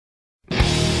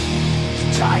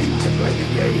Time to play the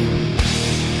game.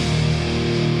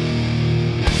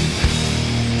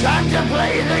 Time to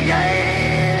play the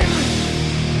game!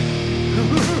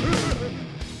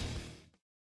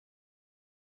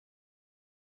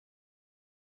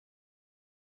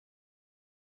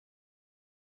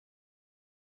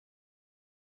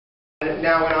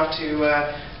 Now went off to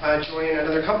join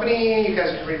another company. You guys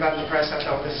can read about it in the press. That's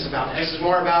not what this is about. This is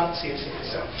more about CNC.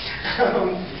 So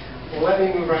let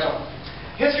me move right on.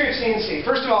 History of CNC.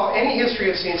 First of all, any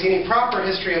history of CNC, any proper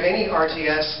history of any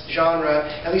RTS genre,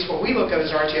 at least what we look at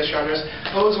as RTS genres,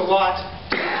 owes a lot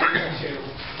to.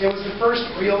 It was the first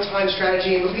real-time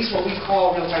strategy, at least what we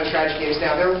call real-time strategy games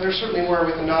now. There certainly were,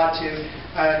 with a nod to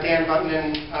Dan Button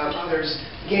and others,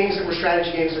 games that were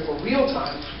strategy games that were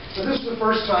real-time. But this was the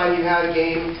first time you had a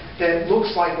game that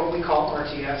looks like what we call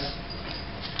RTS.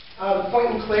 The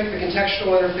point and click, the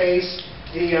contextual interface,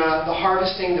 the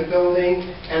harvesting, the building,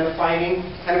 and the fighting,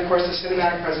 and of course the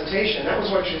cinematic presentation. That was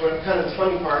actually kind of the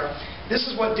funny part. This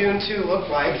is what Dune 2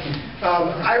 looked like.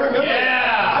 I remember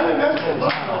it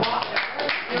looked a lot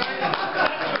better.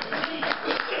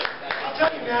 I'll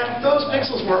tell you, man, those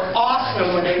pixels were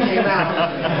awesome when they came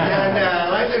out. And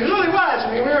it really was.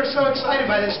 I mean, we were so excited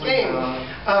by this game.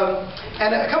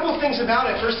 And a couple of things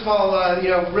about it. First of all,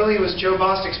 really it was Joe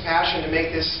Bostic's passion to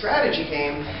make this strategy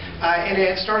game. And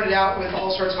it started out with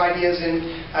all sorts of ideas in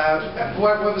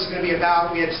what was going to be about.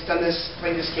 We had played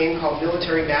this game called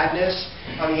Military Madness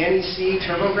on the NEC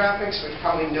TurboGrafx, which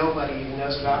probably nobody even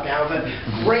knows about now, but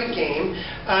great game.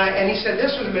 And he said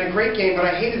this would have been a great game, but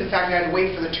I hated the fact that I had to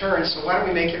wait for the turn, so why don't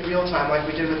we make it real time like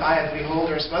we did with Eye of the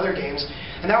Beholder and some other games.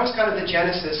 And that was kind of the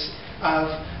genesis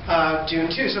of Dune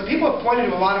 2. So people have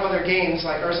pointed to a lot of other games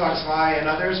like Urzak's Vi and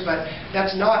others, but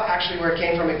that's not actually where it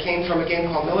came from. It came from a game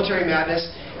called Military Madness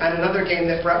and another game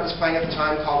that Brett was playing at the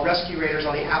time called Rescue Raiders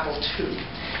on the Apple II.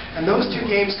 And those two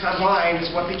games combined is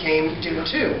what became Dune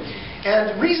 2. And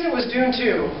the reason it was Dune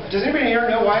 2, does anybody here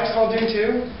know why it's called Dune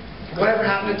 2? Whatever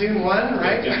happened to Dune 1,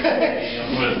 right?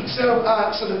 So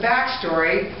the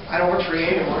backstory, I don't work for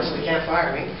EA anymore, so they can't fire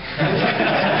me.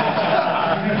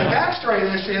 The backstory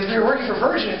of this is we were working for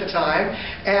Virgin at the time,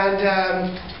 and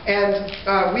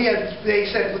they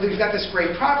said, well, we've got this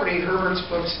great property. Herbert's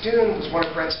books Dune was one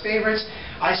of Brett's favorites.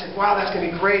 I said, wow, that's going to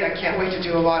be great. I can't wait to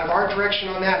do a lot of art direction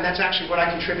on that. And that's actually what I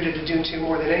contributed to Dune 2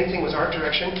 more than anything was art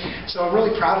direction. So I'm really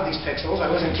proud of these pixels. I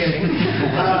wasn't kidding.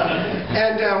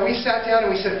 We sat down and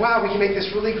we said, wow, we can make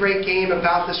this really great game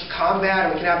about this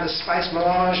combat, and we can have this spice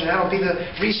melange, and that'll be the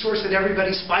resource that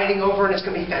everybody's fighting over, and it's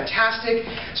going to be fantastic.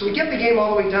 So we get the game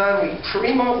all the way done. We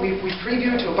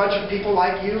preview it to a bunch of people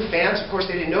like you, fans. Of course,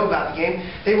 they didn't know about the game.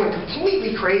 They went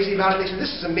completely crazy about it. They said, this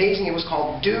is amazing. It was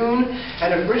called Dune,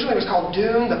 and originally it was called Dune,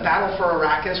 the Battle for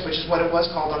Arrakis, which is what it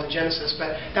was called on the Genesis,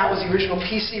 but that was the original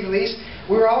PC release.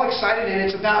 We were all excited, and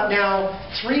it's about now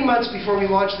 3 months before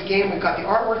we launched the game. We've got the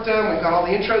artwork done, we've got all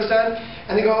the intros done,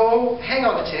 and they go, oh, hang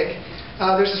on a tick.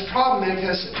 There's this problem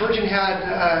because Virgin had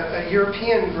a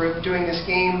European group doing this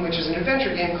game, which is an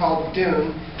adventure game called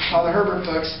Dune, all the Herbert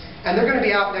books, and they're going to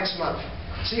be out next month.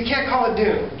 So you can't call it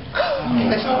Dune.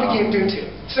 And so it became Dune 2.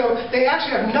 So they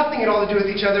actually have nothing at all to do with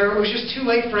each other. It was just too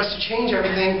late for us to change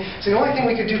everything. So the only thing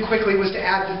we could do quickly was to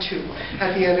add the 2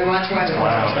 at the end, and that's why it's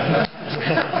called.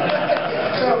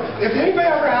 So if anybody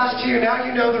ever asks you, now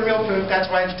you know the real poop, that's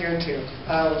why it's Dune 2.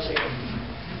 Let's see.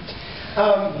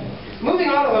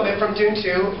 Moving on a little bit from Dune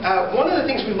 2, one of the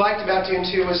things we liked about Dune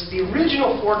 2 was the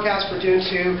original forecast for Dune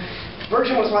 2.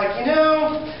 Virgin was like,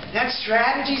 that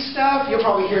strategy stuff, you'll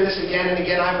probably hear this again and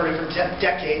again, I've heard it for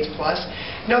decades plus.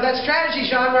 That strategy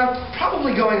genre,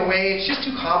 probably going away, it's just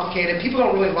too complicated, people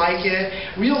don't really like it,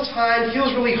 real time,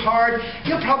 feels really hard,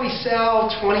 you'll probably sell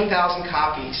 20,000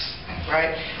 copies,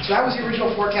 right? So that was the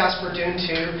original forecast for Dune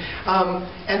 2.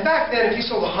 And back then, if you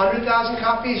sold 100,000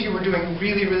 copies, you were doing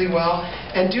really, really well.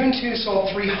 And Dune 2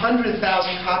 sold 300,000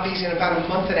 copies in about a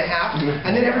month and a half,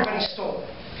 and then everybody stole it.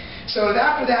 So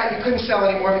after that, you couldn't sell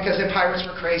anymore because the pirates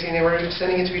were crazy and they were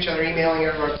sending it to each other, emailing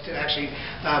it, or actually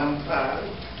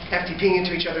FTPing it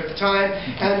to each other at the time,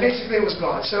 and basically it was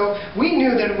gone. So we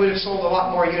knew that it would have sold a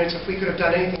lot more units if we could have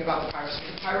done anything about the piracy.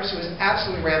 The piracy was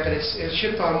absolutely rampant. It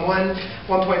shipped on one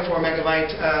 1.4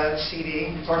 megabyte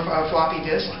CD or floppy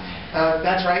disk.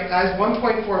 That's right, guys,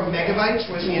 1.4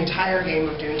 megabytes was the entire game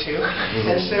of Dune 2.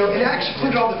 And so it actually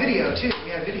included all the video, too.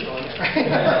 We had video on it, right?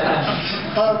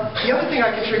 The other thing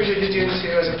I contributed to Dune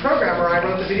 2 as a programmer, I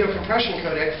wrote the video compression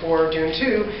codec for Dune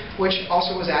 2, which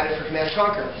also was added for Command &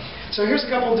 Conquer. So here's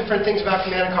a couple of different things about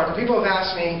Command & Conquer. People have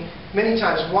asked me many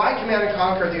times why Command &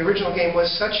 Conquer, the original game, was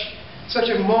such such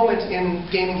a moment in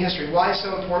gaming history. Why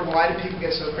so important? Why did people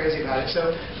get so crazy about it?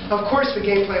 So, of course, the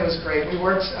gameplay was great. We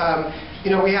worked,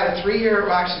 we had a 3-year,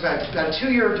 well, actually about a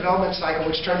 2-year development cycle,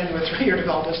 which turned into a 3-year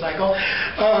development cycle.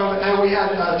 And we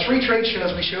had 3 trade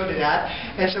shows we showed it at.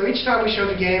 And so each time we showed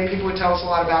the game, people would tell us a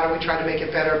lot about it. We tried to make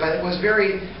it better, but it was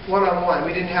very one-on-one.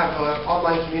 We didn't have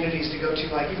online communities to go to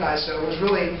like you guys, so it was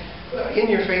really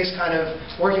in-your-face kind of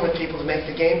working with people to make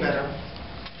the game better.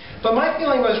 But my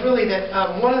feeling was really that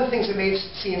one of the things that made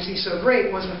CNC so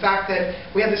great was the fact that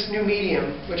we had this new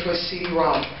medium, which was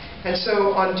CD-ROM. And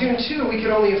so on Dune 2, we could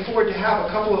only afford to have a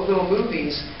couple of little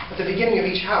movies at the beginning of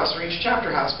each house, or each chapter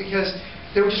house, because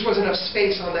there just wasn't enough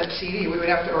space on that CD. We would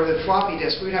have to, or the floppy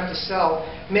disk, we would have to sell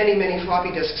many, many floppy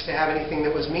disks to have anything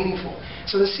that was meaningful.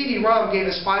 So the CD-ROM gave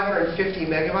us 550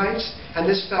 megabytes, and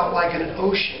this felt like an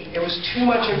ocean. It was too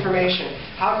much information.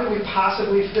 How could we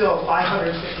possibly fill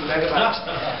 550 megabytes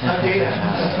of data?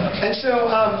 And so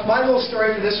my little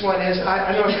story for this one is,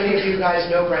 I don't know if any of you guys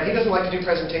know Brett. He doesn't like to do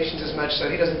presentations as much,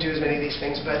 so he doesn't do as many of these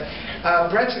things. But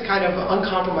Brett's a kind of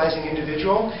uncompromising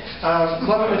individual.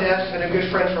 Love him to death, been a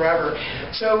good friend forever.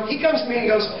 So he comes to me and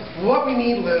he goes, what we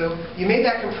need, Lou, you made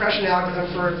that compression algorithm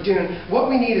for Dune.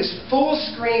 What we need is full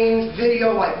screen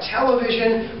video like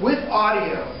television with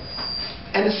audio.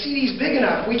 And the CD's big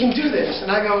enough, we can do this.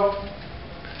 And I go,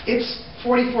 it's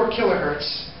 44 kilohertz,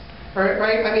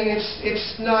 right? I mean,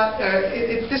 it's not,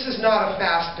 this is not a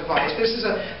fast device. This is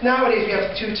nowadays we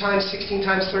have 2 times, 16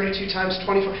 times, 32 times,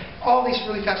 24, all these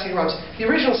really fast CD-ROMs. The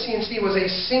original CNC was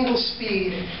a single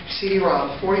speed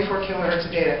CD-ROM, 44 kilohertz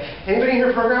of data. Anybody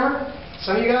here a programmer?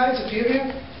 Some of you guys, a few of you?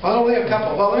 Well, only a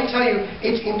couple. Well, let me tell you,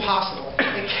 it's impossible.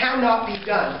 It cannot be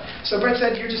done. So Brett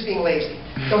said, you're just being lazy.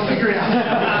 Go figure it out.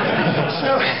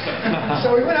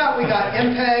 so we went out, we got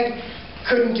MPEG,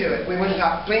 couldn't do it. We went and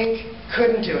got Blink,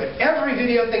 couldn't do it. Every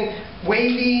video thing,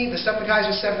 Wavy, the stuff the guys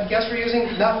with 7th Guest were using,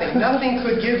 nothing. Nothing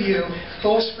could give you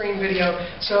full screen video,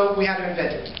 so we had to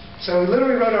invent it. So we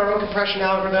literally wrote our own compression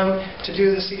algorithm to do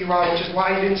the CD-ROM, which is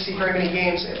why you didn't see very many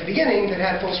games at the beginning that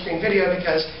had full screen video,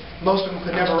 because most of them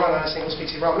could never run on a single speed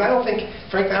CD-ROM. And I don't think,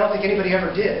 frankly, I don't think anybody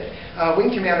ever did. Wing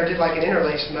Commander did like an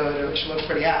interlaced mode, which looked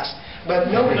pretty ass.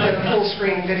 But nobody did full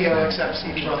screen video except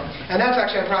CD-ROM. And that's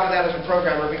actually, I'm proud of that as a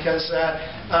programmer, because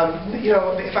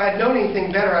if I had known anything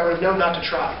better, I would have known not to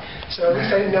try. So at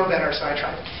least I didn't know better, so I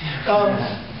tried.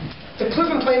 The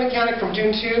proof and play mechanic from Dune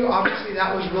 2, obviously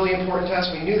that was really important to us.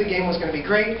 We knew the game was going to be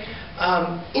great.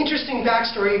 Interesting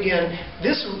backstory again,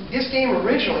 this game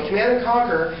originally, Command &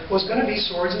 Conquer, was going to be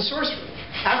swords and sorcery.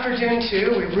 After Dune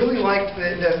 2, we really liked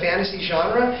the fantasy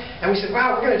genre, and we said,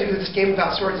 wow, we're going to do this game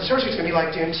about swords and sorcery. It's going to be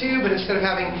like Dune 2, but instead of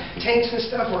having tanks and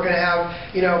stuff, we're going to have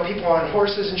people on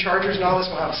horses and chargers and all this.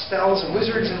 We'll have spells and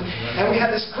wizards, and we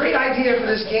had this great idea for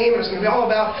this game. It was going to be all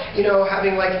about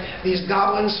having like these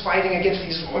goblins fighting against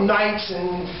these knights,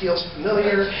 and feels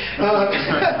familiar.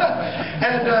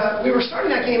 And we were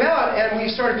starting that game out, and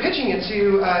we started pitching it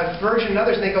to Virgin and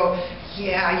others, and they go,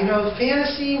 yeah,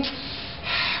 fantasy,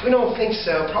 we don't think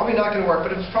so. Probably not going to work, but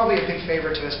it was probably a big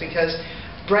favor to us, because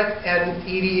Brett and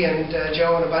Edie and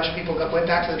Joe and a bunch of people went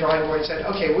back to the drawing board and said,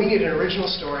 okay, we need an original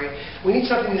story. We need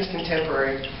something that's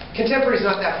contemporary. Contemporary is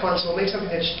not that fun, so we'll make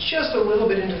something that's just a little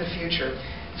bit into the future.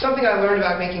 Something I learned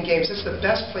about making games, that's the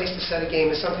best place to set a game,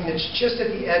 is something that's just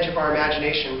at the edge of our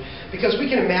imagination. Because we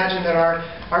can imagine that our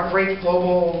great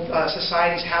global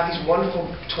societies have these wonderful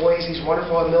toys, these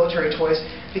wonderful military toys,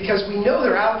 because we know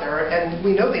they're out there, and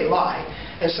we know they lie.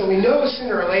 And so we know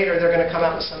sooner or later they're going to come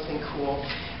out with something cool.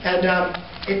 And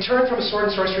it turned from a sword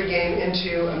and sorcery game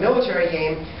into a military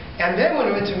game. And then when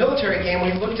we went to a military game,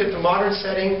 we looked at the modern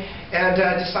setting and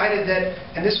decided that,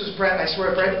 and this was Brett, I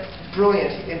swear, Brett,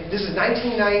 brilliant. This is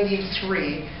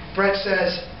 1993. Brett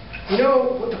says,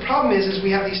 what the problem is we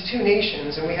have these 2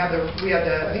 nations, and we had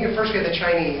I think at first we had the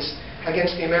Chinese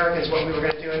against the Americans, what we were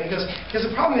going to do. And he goes, because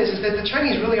the problem is that the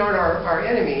Chinese really aren't our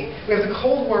enemy. We have the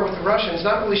Cold War with the Russians,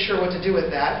 not really sure what to do with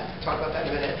that. We'll talk about that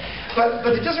in a minute. But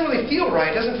it doesn't really feel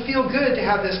right. It doesn't feel good to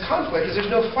have this conflict, because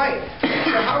there's no fight.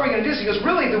 So how are we going to do this? He goes,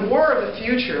 really, the war of the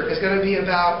future is going to be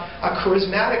about a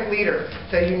charismatic leader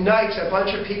that unites a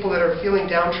bunch of people that are feeling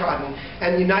downtrodden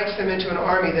and unites them into an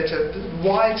army that's a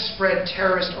widespread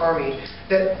terrorist army,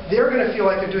 that they're going to feel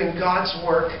like they're doing God's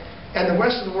work, and the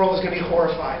rest of the world is going to be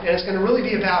horrified. And it's going to really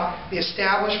be about the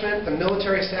establishment, the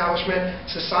military establishment,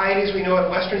 society as we know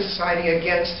it, Western society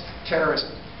against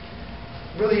terrorism.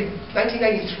 Really,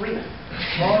 1993.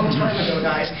 Long time ago,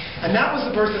 guys. And that was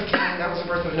the birth of Cain, that was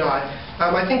the birth of Nod.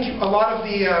 I think a lot of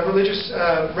the religious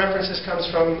references comes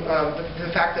from the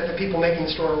fact that the people making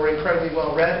the story were incredibly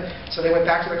well read. So they went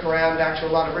back to the Quran, back to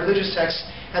a lot of religious texts,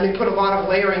 and they put a lot of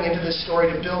layering into this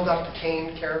story to build up the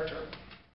Cain character.